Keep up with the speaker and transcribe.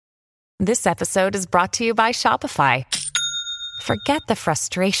This episode is brought to you by Shopify. Forget the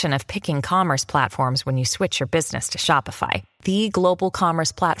frustration of picking commerce platforms when you switch your business to Shopify, the global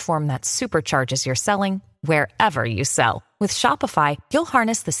commerce platform that supercharges your selling wherever you sell. With Shopify, you'll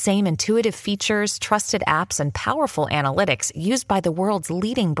harness the same intuitive features, trusted apps, and powerful analytics used by the world's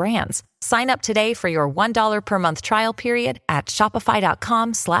leading brands. Sign up today for your $1 per month trial period at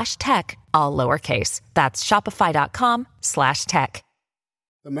shopify.com/tech, all lowercase. That's shopify.com/tech.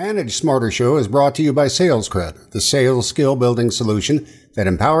 The Manage Smarter Show is brought to you by SalesCred, the sales skill building solution that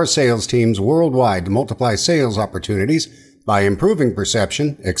empowers sales teams worldwide to multiply sales opportunities by improving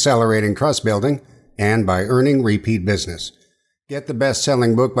perception, accelerating trust building, and by earning repeat business. Get the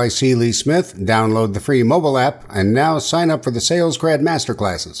best-selling book by C. Lee Smith, download the free mobile app, and now sign up for the SalesCred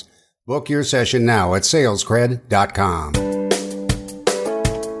Masterclasses. Book your session now at salescred.com.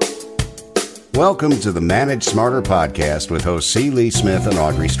 Welcome to the Manage Smarter podcast with hosts C. Lee Smith and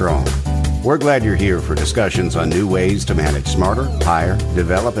Audrey Strong. We're glad you're here for discussions on new ways to manage smarter, hire,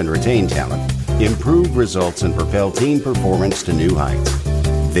 develop, and retain talent, improve results, and propel team performance to new heights.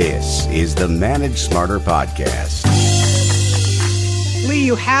 This is the Manage Smarter podcast. Lee,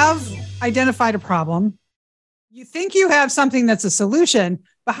 you have identified a problem. You think you have something that's a solution,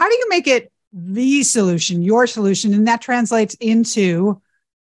 but how do you make it the solution, your solution? And that translates into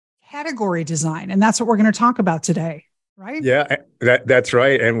category design. And that's what we're going to talk about today, right? Yeah, that's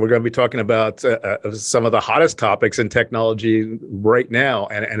right. And we're going to be talking about some of the hottest topics in technology right now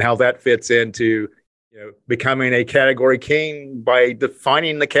and how that fits into becoming a category king by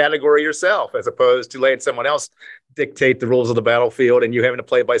defining the category yourself, as opposed to letting someone else dictate the rules of the battlefield and you having to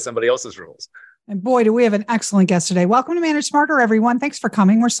play by somebody else's rules. And boy, do we have an excellent guest today. Welcome to Manage Smarter, everyone. Thanks for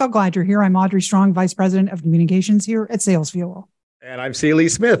coming. We're so glad you're here. I'm Audrey Strong, Vice President of Communications here at Sales Fuel. And I'm C. Lee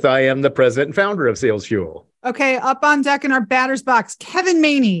Smith. I am the president and founder of Sales Fuel. Okay, up on deck in our batter's box, Kevin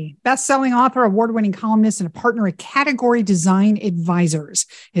Maney, best-selling author, award-winning columnist, and a partner at Category Design Advisors.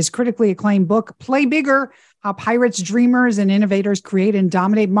 His critically acclaimed book, Play Bigger: How Pirates, Dreamers, and Innovators Create and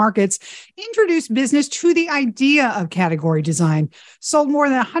Dominate Markets, introduced business to the idea of category design, sold more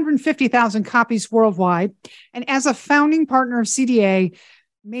than 150,000 copies worldwide. And as a founding partner of CDA,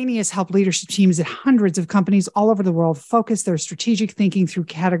 Maney has helped leadership teams at hundreds of companies all over the world focus their strategic thinking through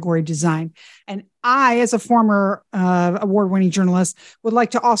category design. And I, as a former award-winning journalist, would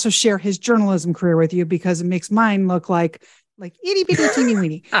like to also share his journalism career with you because it makes mine look like itty bitty teeny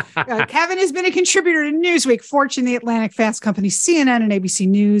weeny. Kevin has been a contributor to Newsweek, Fortune, The Atlantic, Fast Company, CNN, and ABC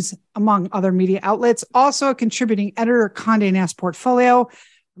News, among other media outlets. Also a contributing editor at Condé Nast Portfolio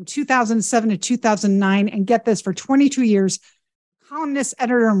from 2007 to 2009. And get this, for 22 years, columnist,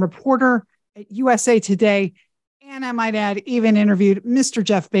 editor, and reporter at USA Today. And I might add, even interviewed Mr.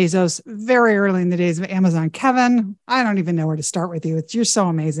 Jeff Bezos very early in the days of Amazon. Kevin, I don't even know where to start with you. You're so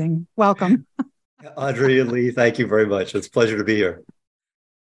amazing. Welcome. Audrey and Lee, thank you very much. It's a pleasure to be here.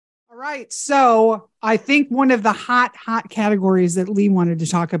 All right. So I think one of the hot categories that Lee wanted to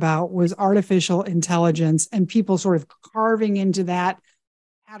talk about was artificial intelligence and people sort of carving into that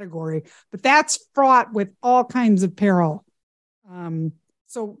category. But that's fraught with all kinds of peril.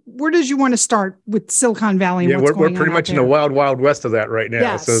 So where did you want to start with Silicon Valley? And we're pretty much in the wild west of that right now.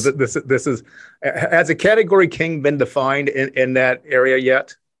 Yes. So this is, has a category king been defined in that area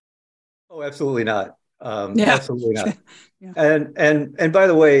yet? Oh, absolutely not. Yeah. Absolutely not. Yeah. And by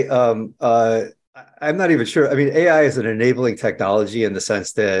the way, I'm not even sure. I mean, AI is an enabling technology in the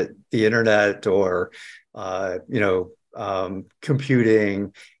sense that the internet or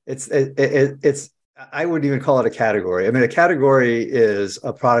computing, it's I wouldn't even call it a category. I mean, a category is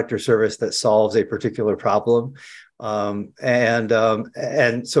a product or service that solves a particular problem.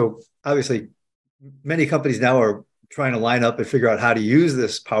 And so obviously many companies now are trying to line up and figure out how to use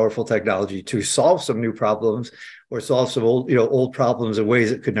this powerful technology to solve some new problems or solve some old problems in ways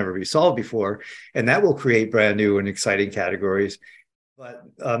that could never be solved before. And that will create brand new and exciting categories. But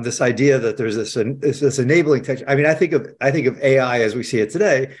this idea that there's this enabling tech, I mean, I think of AI as we see it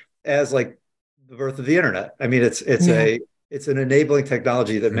today as like the birth of the internet. I mean, it's an enabling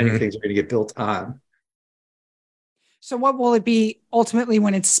technology that many things are going to get built on. So what will it be ultimately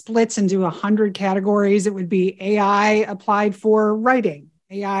when it splits into 100 categories? It would be AI applied for writing,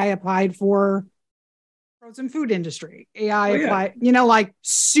 AI applied for frozen food industry, AI applied, like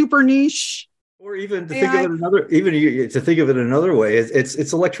super niche. Or even to think of it another way,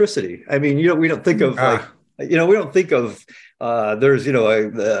 it's electricity. I mean, we don't think of there's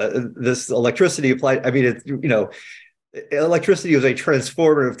this electricity applied. I mean, electricity was a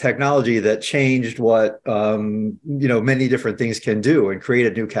transformative technology that changed what many different things can do and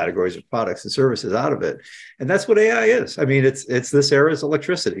created new categories of products and services out of it. And that's what AI is. I mean, it's this era's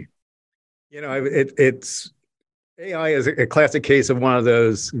electricity. It's AI is a classic case of one of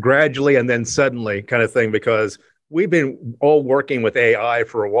those gradually and then suddenly kind of thing, because we've been all working with AI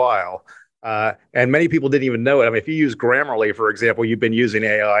for a while. And many people didn't even know it. I mean, if you use Grammarly, for example, you've been using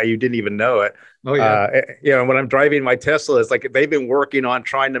AI, you didn't even know it. Oh, yeah. When I'm driving my Tesla, it's like they've been working on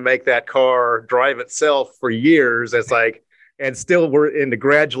trying to make that car drive itself for years. It's like, and still we're in the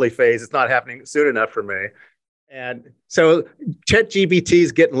gradually phase. It's not happening soon enough for me. And so ChatGPT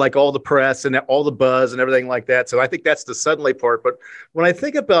is getting like all the press and all the buzz and everything like that. So I think that's the suddenly part. But when I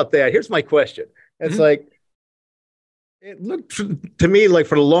think about that, here's my question. It's like, it looked to me like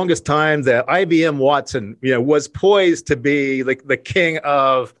for the longest time that IBM Watson, was poised to be like the king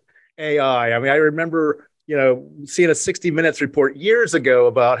of AI. I mean, I remember, seeing a 60 Minutes report years ago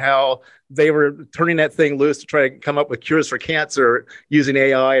about how they were turning that thing loose to try to come up with cures for cancer using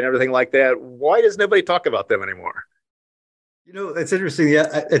AI and everything like that. Why does nobody talk about them anymore? It's interesting.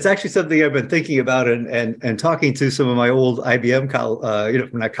 Yeah, it's actually something I've been thinking about and talking to some of my old IBM,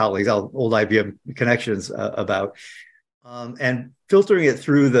 not colleagues, old IBM connections about. And filtering it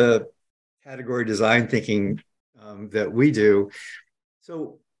through the category design thinking that we do.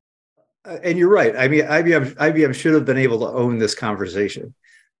 So, and you're right. I mean, IBM should have been able to own this conversation,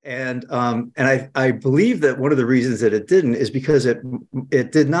 and I believe that one of the reasons that it didn't is because it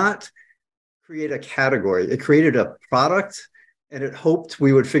did not create a category. It created a product, and it hoped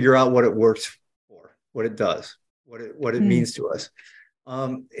we would figure out what it works for, what it does, what it means to us.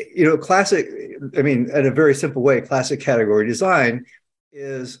 Classic, I mean, in a very simple way, classic category design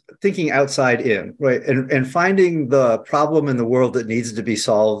is thinking outside in, right? And finding the problem in the world that needs to be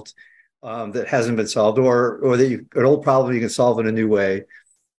solved, that hasn't been solved, or that an old problem you can solve in a new way.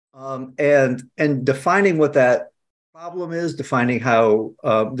 And defining what that problem is, defining how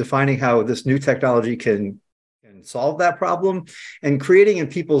this new technology can solve that problem, and creating in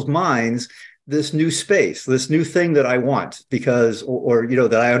people's minds this new space, this new thing that I want because, or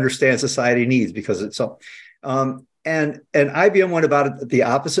that I understand society needs because it's so. And IBM went about it the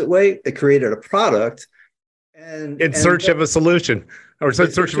opposite way. It created a product, and in search of a solution, or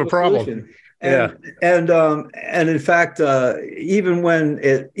in search of a problem. And in fact, even when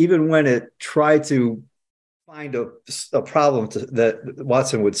it tried to find a problem that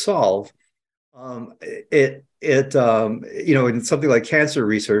Watson would solve, in something like cancer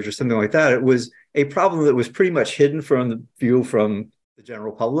research or something like that, it was a problem that was pretty much hidden from the view from the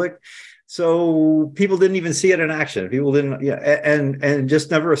general public. So people didn't even see it in action. People didn't, and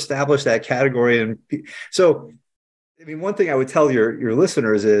just never established that category. And so, I mean, one thing I would tell your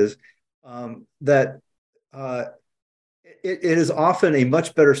listeners is that it is often a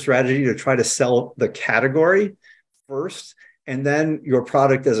much better strategy to try to sell the category first, and then your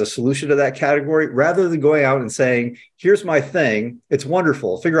product as a solution to that category, rather than going out and saying, here's my thing, it's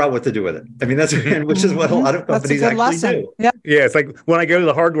wonderful, figure out what to do with it. I mean, which is what a lot of companies actually do. Yeah, it's like when I go to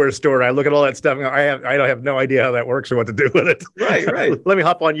the hardware store, I look at all that stuff and I don't have no idea how that works or what to do with it. Right. Let me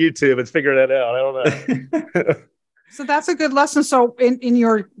hop on YouTube and figure that out. I don't know. So that's a good lesson. So in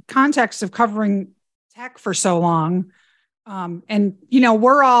your context of covering tech for so long, and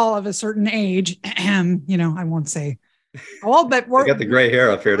we're all of a certain age, I won't say old, but we're got the gray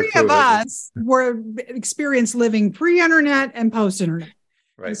hair up here. Three of us were experienced living pre-internet and post-internet.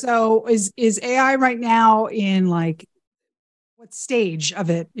 Right. And so is AI right now in like what stage of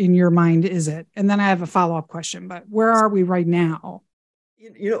it in your mind is it? And then I have a follow-up question, but where are we right now?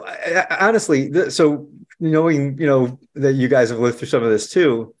 I honestly, so knowing, that you guys have lived through some of this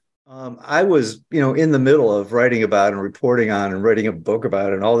too, I was, in the middle of writing about and reporting on and writing a book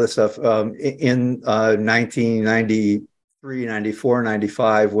about it and all this stuff in 1993, 94,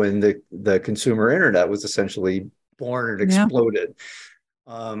 95, when the consumer internet was essentially born and exploded.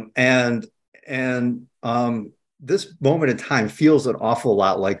 This moment in time feels an awful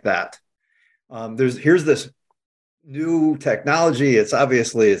lot like that. Here's this new technology. It's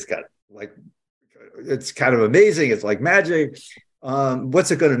kind of amazing. It's like magic.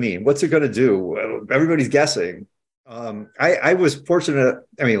 What's it going to mean? What's it going to do? Everybody's guessing. I was fortunate.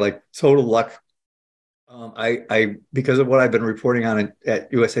 I mean, like total luck. I because of what I've been reporting on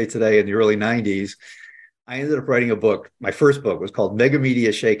at USA Today in the early 90s, I ended up writing a book. My first book was called Mega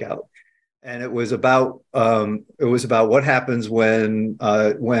Media Shakeout. And it was about what happens when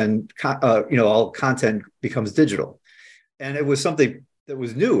all content becomes digital. And it was something that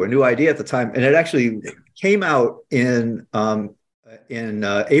was new, a new idea at the time. And it actually came out in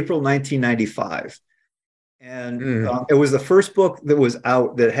April 1995. And it was the first book that was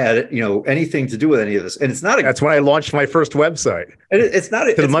out that had anything to do with any of this. And it's not. That's when I launched my first website. And it's not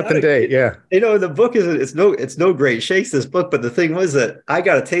to the month and date. Yeah. The book it's no great shakes, this book. But the thing was that I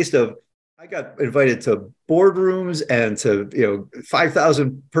got a taste of. I got invited to boardrooms and to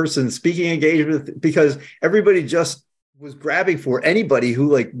 5,000 person speaking engagement because everybody just was grabbing for anybody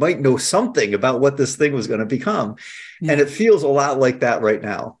who like might know something about what this thing was going to become. Yeah. And it feels a lot like that right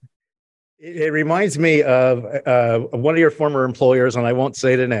now. It reminds me of one of your former employers, and I won't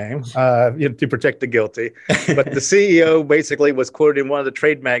say the name to protect the guilty. But the CEO basically was quoted in one of the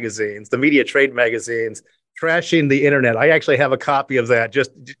trade magazines, the media trade magazines, trashing the internet. I actually have a copy of that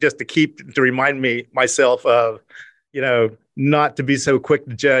just to remind myself of, not to be so quick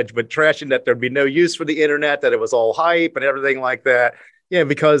to judge, but trashing that there'd be no use for the internet, that it was all hype and everything like that. Yeah,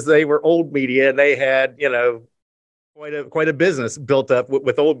 because they were old media and they had, quite a business built up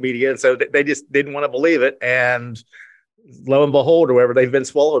with old media, and so they just didn't want to believe it. And lo and behold, or whatever, they've been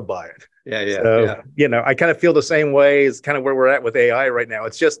swallowed by it. So, I kind of feel the same way as kind of where we're at with AI right now.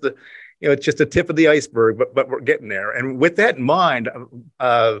 It's just it's just the tip of the iceberg, but we're getting there. And with that in mind,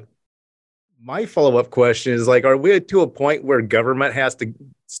 my follow-up question is like, are we to a point where government has to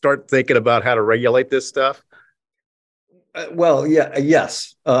start thinking about how to regulate this stuff?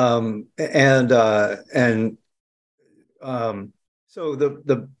 Yes. So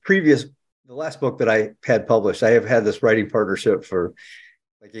the last book that I had published, I have had this writing partnership for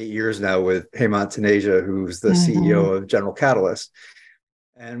like 8 years now with Hemant Taneja, who's the CEO of General Catalyst.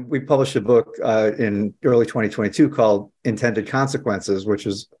 And we published a book in early 2022 called Intended Consequences, which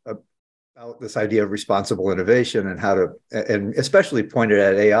is about this idea of responsible innovation and how to, and especially pointed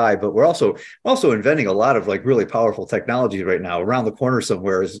at AI, but we're also inventing a lot of like really powerful technologies right now. Around the corner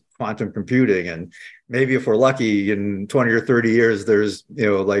somewhere is quantum computing, and maybe if we're lucky in 20 or 30 years, there's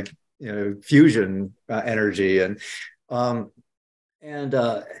fusion energy, and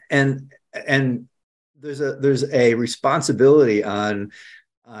there's a responsibility on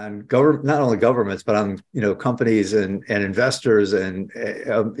government, not only governments, but on companies and investors and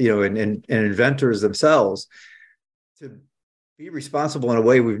inventors themselves, to be responsible in a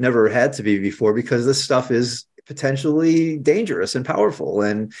way we've never had to be before, because this stuff is potentially dangerous and powerful.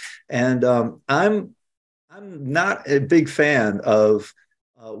 And I'm not a big fan of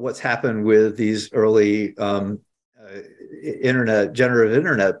what's happened with these early generative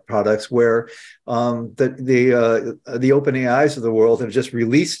internet products, where the opening eyes of the world have just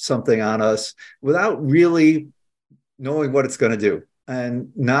released something on us without really knowing what it's going to do,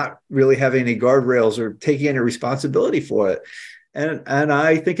 and not really having any guardrails or taking any responsibility for it. And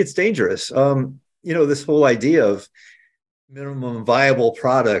I think it's dangerous. This whole idea of minimum viable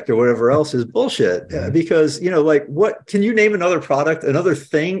product or whatever else is bullshit, because what can you name another product, another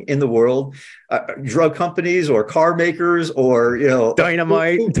thing in the world, drug companies or car makers or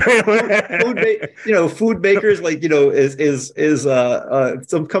dynamite, food makers, like is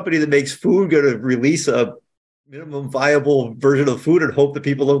some company that makes food going to release a minimum viable version of food and hope that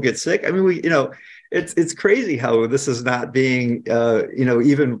people don't get sick? I mean, it's crazy how this is not being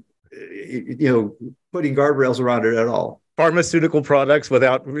even putting guardrails around it at all. Pharmaceutical products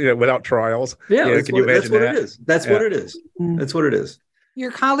without trials. That's what it is. That's what it is. That's what it is.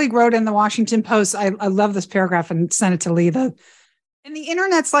 Your colleague wrote in the Washington Post, I love this paragraph, and sent it to Lee. And the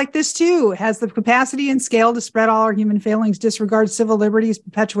internet's like this too. It has the capacity and scale to spread all our human failings, disregard civil liberties,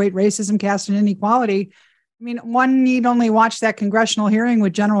 perpetuate racism, caste, and inequality. I mean, one need only watch that congressional hearing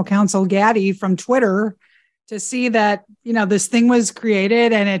with General Counsel Gaddy from Twitter to see that, this thing was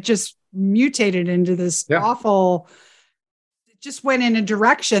created and it just mutated into this awful, it just went in a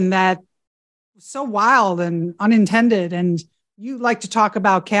direction that was so wild and unintended. And you like to talk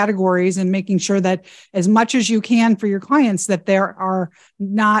about categories and making sure that as much as you can for your clients, that there are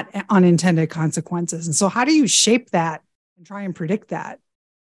not unintended consequences. And so how do you shape that and try and predict that?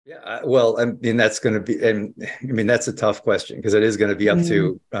 Yeah, well, I mean, that's going to be, and I mean, that's a tough question, because it is going to be up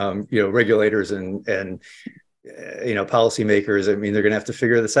to, regulators and policymakers. I mean, they're going to have to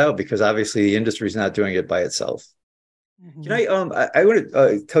figure this out, because obviously the industry is not doing it by itself. Can I want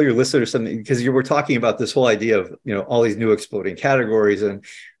to tell your listeners something, because you were talking about this whole idea of, all these new exploding categories, and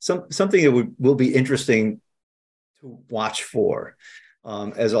something that will be interesting to watch for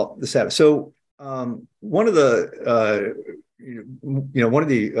as all this happens. So one of the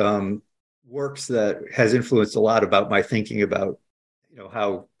works that has influenced a lot about my thinking about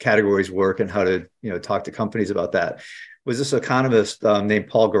how categories work and how to talk to companies about that was this economist named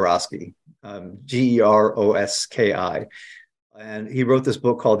Paul Goroski, Geroski, and he wrote this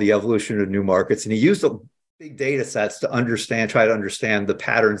book called The Evolution of New Markets, and he used big data sets to try to understand the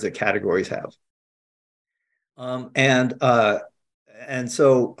patterns that categories have. I'm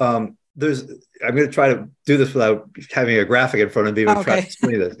going to try to do this without having a graphic in front of me, but try to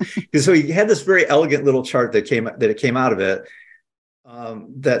explain this. So he had this very elegant little chart that came out of it,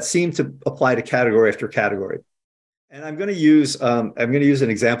 that seem to apply to category after category. And I'm going to use an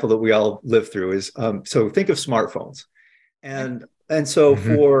example that we all live through. So think of smartphones, and so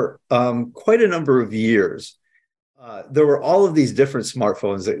for quite a number of years, there were all of these different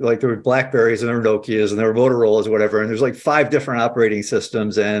smartphones. Like there were Blackberries and there were Nokias and there were Motorola's, whatever. And there's like 5 different operating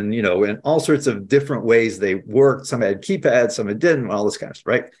systems, and in all sorts of different ways they worked. Some had keypads, some didn't, all this kind of stuff,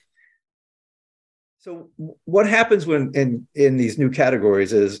 right? So what happens when in these new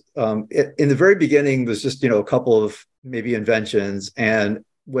categories is in the very beginning, there's just a couple of maybe inventions, and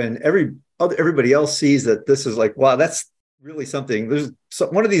when everybody else sees that this is like, wow, that's really something.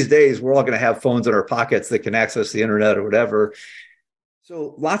 One of these days we're all going to have phones in our pockets that can access the internet or whatever.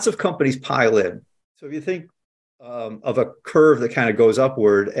 So lots of companies pile in. So if you think of a curve that kind of goes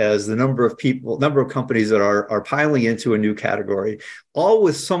upward as the number of companies that are piling into a new category, all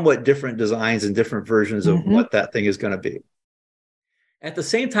with somewhat different designs and different versions of what that thing is going to be. At the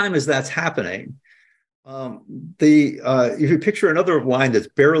same time as that's happening, if you picture another line that's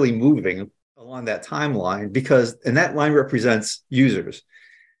barely moving along that timeline, and that line represents users.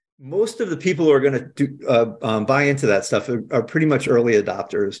 Most of the people who are going to buy into that stuff are pretty much early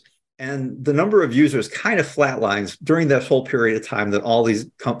adopters. And the number of users kind of flatlines during that whole period of time that all these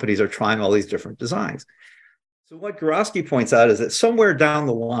companies are trying all these different designs. So what Gorosky points out is that somewhere down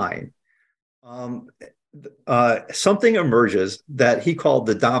the line, something emerges that he called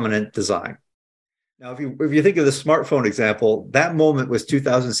the dominant design. Now, if you think of the smartphone example, that moment was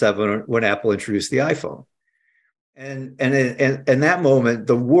 2007 when Apple introduced the iPhone. And in that moment,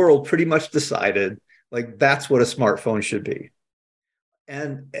 the world pretty much decided, like, that's what a smartphone should be.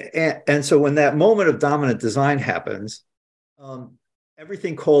 And so when that moment of dominant design happens,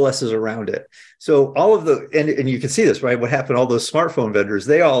 everything coalesces around it. So all of and you can see this, right? What happened, all those smartphone vendors,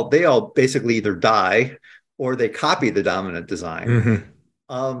 they all basically either die or they copy the dominant design.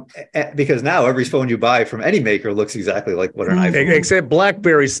 Because now every phone you buy from any maker looks exactly like what an iPhone. Except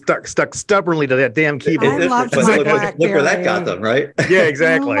BlackBerry stuck stubbornly to that damn keyboard. I loved my BlackBerry. Look where that got them, right? Yeah,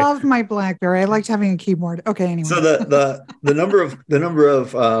 exactly. I loved my BlackBerry. I liked having a keyboard. Okay, anyway. So the number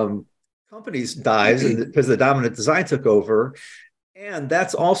of companies dies because the dominant design took over. And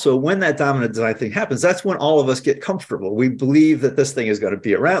that's also when that dominant design thing happens. That's when all of us get comfortable. We believe that this thing is going to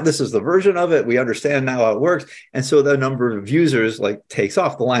be around. This is the version of it. We understand now how it works. And so the number of users takes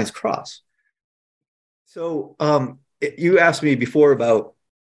off. The lines cross. So you asked me before about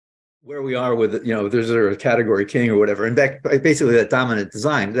where we are with, there's a category king or whatever. And basically that dominant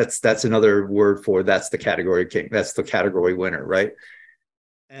design, that's another word for that's the category king. That's the category winner, right?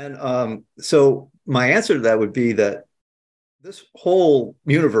 And so my answer to that would be that this whole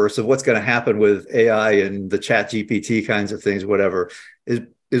universe of what's going to happen with AI and the chat GPT kinds of things, whatever,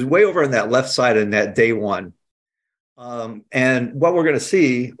 is way over on that left side in that day one. And what we're going to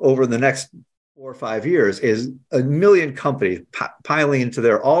see over the next 4 or 5 years is a million companies piling into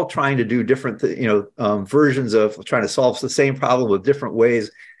there, all trying to do different, versions of trying to solve the same problem with different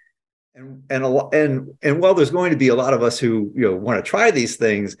ways. And while there's going to be a lot of us who want to try these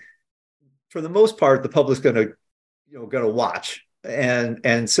things, for the most part, the public's going to watch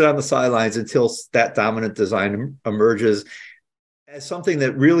and sit on the sidelines until that dominant design emerges as something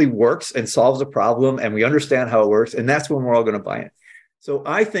that really works and solves a problem, and we understand how it works, and that's when we're all going to buy it. So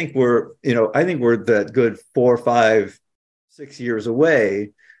I think we're that good 4, 5, 6 years away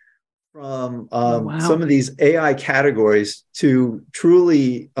from some of these AI categories to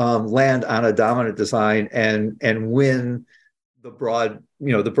truly land on a dominant design and win the broad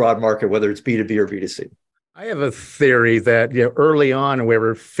market, whether it's B2B or B2C. I have a theory that early on,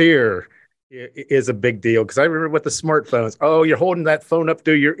 where fear is a big deal, because I remember with the smartphones, you're holding that phone up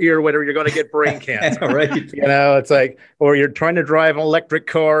to your ear, whatever, you're going to get brain cancer. Right? It's like, or you're trying to drive an electric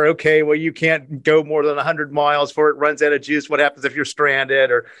car. Okay, well, you can't go more than 100 miles before it runs out of juice. What happens if you're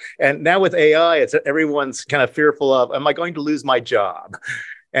stranded? And now with AI, everyone's kind of fearful of, am I going to lose my job?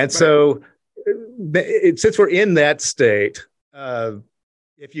 And right. So since we're in that state,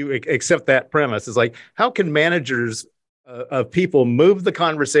 if you accept that premise, it's like, how can managers of people move the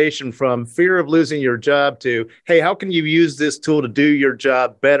conversation from fear of losing your job to, hey, how can you use this tool to do your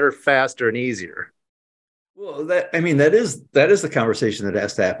job better, faster, and easier? Well, that is the conversation that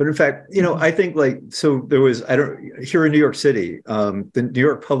has to happen. In fact, I think there was, here in New York City, the New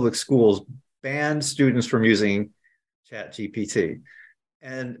York public schools banned students from using Chat GPT.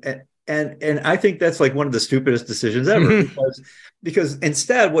 And I think that's one of the stupidest decisions ever, because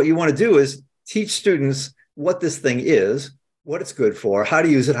instead what you want to do is teach students what this thing is, what it's good for, how to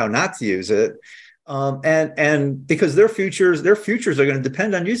use it, how not to use it. And because their futures are going to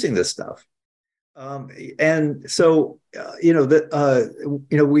depend on using this stuff. And so we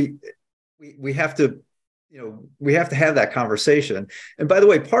have to, we have to have that conversation. And by the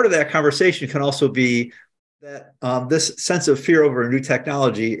way, part of that conversation can also be that this sense of fear over a new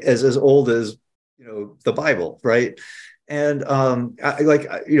technology is as old as, the Bible, right? And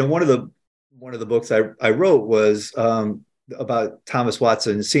one of the books I wrote was about Thomas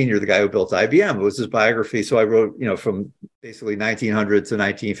Watson Sr., the guy who built IBM. It was his biography. So I wrote, from basically 1900 to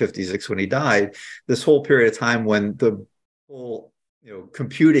 1956 when he died, this whole period of time when the whole,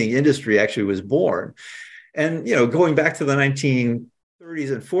 computing industry actually was born. And, going back to the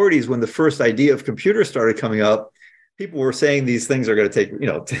 1930s and 40s, when the first idea of computers started coming up, people were saying these things are going to take,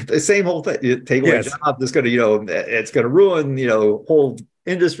 the same whole thing, take away jobs. It's going to, it's going to ruin, whole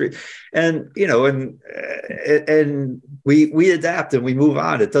industry. And, and we adapt and we move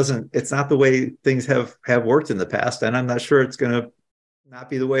on. It's not the way things have worked in the past. And I'm not sure it's going to not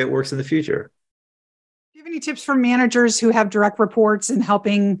be the way it works in the future. Do you have any tips for managers who have direct reports and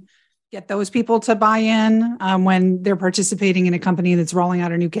helping get those people to buy in when they're participating in a company that's rolling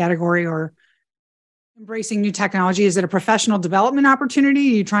out a new category or embracing new technology? Is it a professional development opportunity?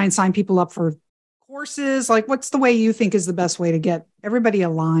 You try and sign people up for courses? Like, what's the way you think is the best way to get everybody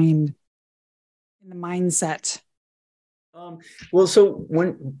aligned in the mindset? Well, so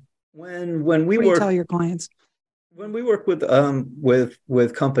when we work, tell your clients, when we work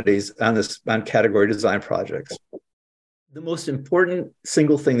with companies on category design projects, the most important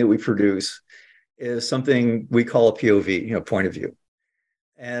single thing that we produce is something we call a POV, point of view.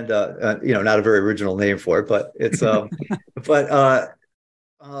 And, not a very original name for it, but it's, so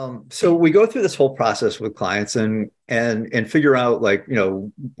we go through this whole process with clients and figure out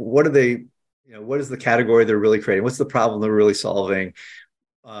what are they, what is the category they're really creating? What's the problem they're really solving?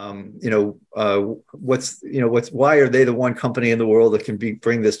 Why are they the one company in the world that can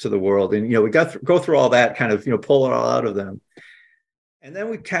bring this to the world? And, we go through all that kind of, pull it all out of them. And then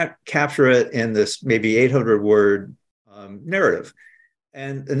we capture it in this maybe 800 word narrative.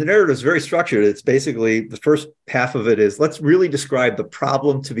 And the narrative is very structured. It's basically the first half of it is let's really describe the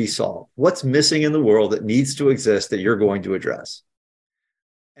problem to be solved. What's missing in the world that needs to exist that you're going to address?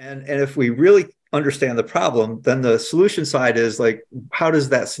 And if we really understand the problem, then the solution side is how does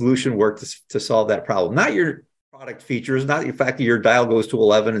that solution work to solve that problem? Not your product features, not the fact that your dial goes to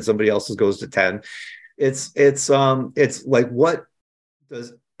 11 and somebody else's goes to 10. It's like, what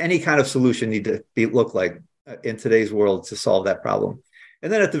does any kind of solution need to look like in today's world to solve that problem?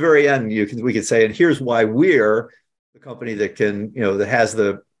 And then at the very end, we could say, and here's why we're the company that can, that has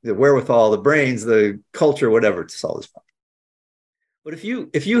the wherewithal, the brains, the culture, whatever, to solve this problem. But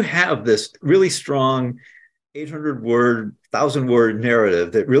if you have this really strong 800 word, 1,000 word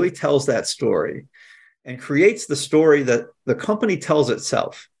narrative that really tells that story and creates the story that the company tells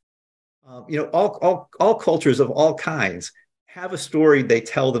itself, all cultures of all kinds have a story they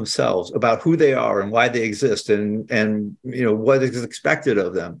tell themselves about who they are and why they exist and what is expected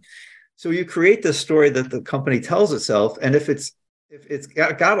of them. So you create this story that the company tells itself, and if it's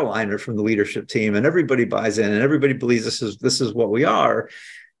got alignment from the leadership team and everybody buys in and everybody believes this is what we are,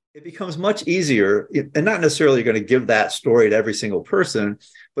 it becomes much easier. And not necessarily going to give that story to every single person,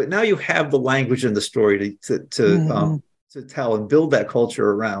 but now you have the language and the story to tell and build that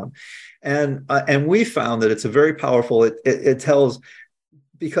culture around. And we found that it's a very powerful. It tells,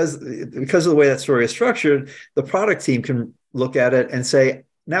 because of the way that story is structured, the product team can look at it and say,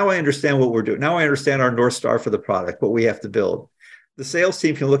 now I understand what we're doing. Now I understand our North Star for the product, what we have to build. The sales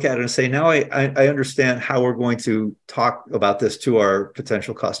team can look at it and say, now I understand how we're going to talk about this to our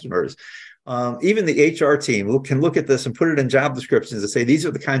potential customers. Even the HR team can look at this and put it in job descriptions and say, these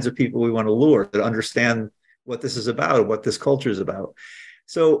are the kinds of people we want to lure that understand what this is about, what this culture is about.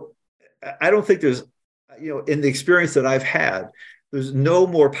 So I don't think there's, in the experience that I've had, there's no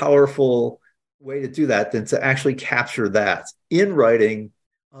more powerful way to do that than to actually capture that in writing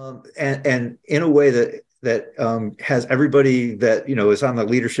and in a way that has everybody that, is on the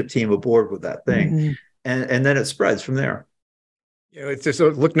leadership team aboard with that thing. Mm-hmm. And then it spreads from there. It's just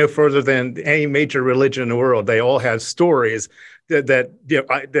look no further than any major religion in the world. They all have stories that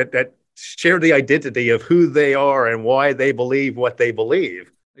share the identity of who they are and why they believe what they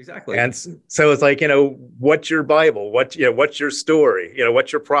believe. Exactly. And so it's like, what's your Bible? What's your story?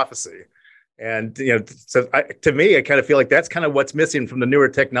 What's your prophecy? And, so to me, I kind of feel like that's kind of what's missing from the newer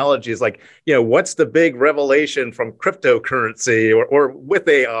technology is like, what's the big revelation from cryptocurrency or with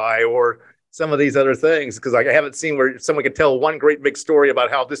AI or some of these other things? Because I haven't seen where someone could tell one great big story about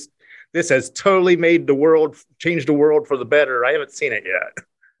how this has totally changed the world for the better. I haven't seen it yet.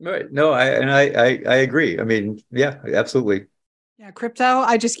 Right. No, I agree. I mean, yeah, absolutely. Yeah, crypto.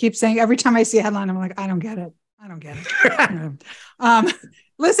 I just keep saying every time I see a headline, I'm like, I don't get it. I don't get it.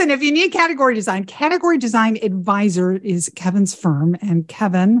 Listen, if you need Category Design Advisor is Kevin's firm. And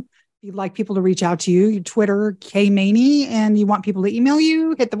Kevin, if you'd like people to reach out to you, your Twitter, Maney, and you want people to email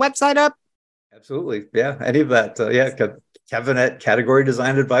you, hit the website up. Absolutely. Yeah. Any of that. Kevin at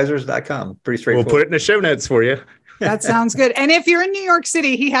categorydesignadvisors.com. Pretty straightforward. We'll put it in the show notes for you. That sounds good. And if you're in New York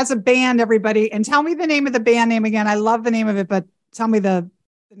City, he has a band, everybody. And tell me the name of the band name again. I love the name of it, but tell me the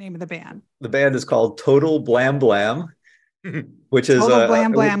name of the band. The band is called Total Blam Blam, which is Total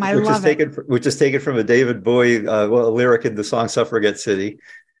Blam Blam. I love it. Which is taken from a David Bowie a lyric in the song "Suffragette City."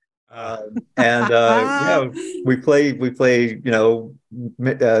 We play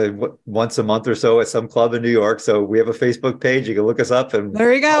once a month or so at some club in New York. So we have a Facebook page. You can look us up and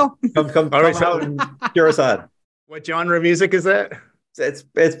there you go. Come out and cheer us on. What genre of music is that? It's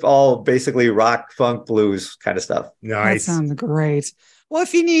all basically rock, funk, blues kind of stuff. That Nice. sounds great. Well,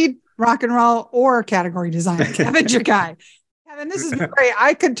 if you need rock and roll or category design, Kevin's your guy. Kevin, this is great.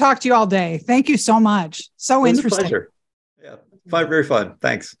 I could talk to you all day. Thank you so much. So interesting. A pleasure. Yeah, very fun.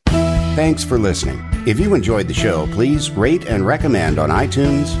 Thanks. Thanks for listening. If you enjoyed the show, please rate and recommend on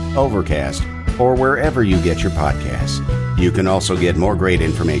iTunes, Overcast, or wherever you get your podcasts. You can also get more great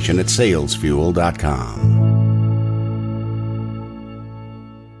information at salesfuel.com.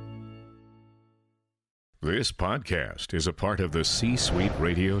 This podcast is a part of the C-Suite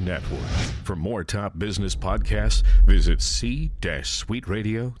Radio Network. For more top business podcasts, visit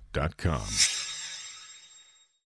c-suiteradio.com.